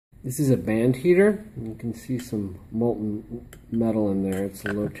This is a band heater. You can see some molten metal in there. It's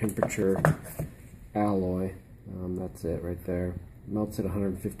a low temperature alloy. That's it right there. Melts at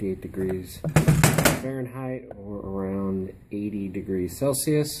 158 degrees Fahrenheit or around 80 degrees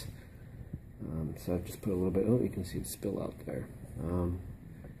Celsius. So I've just put a little bit, oh, you can see it spill out there.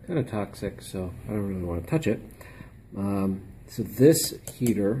 Kind of toxic, so I don't really want to touch it. So this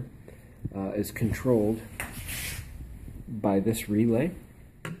heater is controlled by this relay.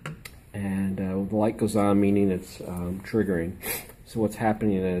 And the light goes on, meaning it's triggering. So what's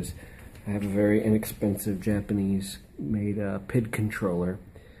happening is I have a very inexpensive Japanese-made PID controller.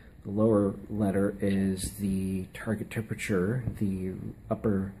 The lower letter is the target temperature. The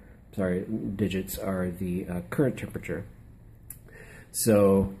upper, digits are the current temperature.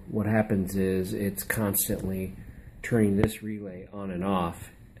 So what happens is it's constantly turning this relay on and off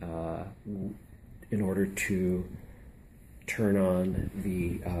in order to turn on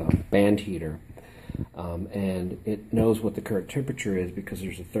the band heater, and it knows what the current temperature is because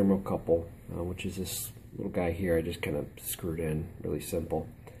there's a thermocouple, which is this little guy here. I just kind of screwed in, really simple,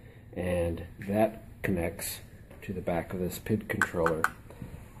 and that connects to the back of this PID controller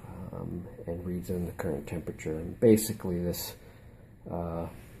and reads in the current temperature. And basically this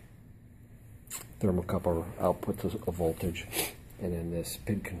thermocouple outputs a voltage, and then this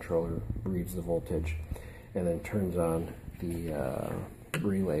PID controller reads the voltage and then turns on the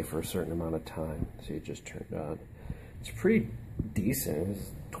relay for a certain amount of time. So it just turned on. It's pretty decent.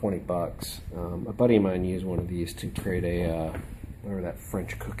 It's 20 bucks. A buddy of mine used one of these to create a whatever that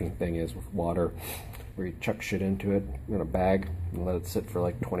French cooking thing is with water, where you chuck shit into it in a bag and let it sit for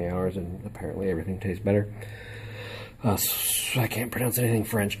like 20 hours, and apparently everything tastes better. So I can't pronounce anything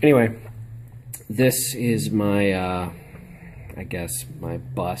French. Anyway, this is my I guess my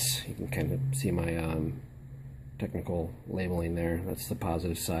bus. You can kind of see my technical labeling there. That's the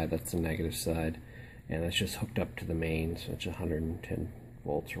positive side, that's the negative side, and that's just hooked up to the main, so it's 110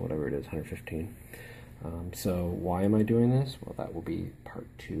 volts or whatever it is, 115. So why am I doing this? Well, that will be part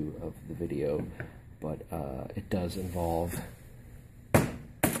 2 of the video, but it does involve a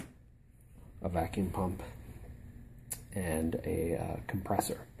vacuum pump and a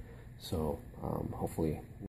compressor. So hopefully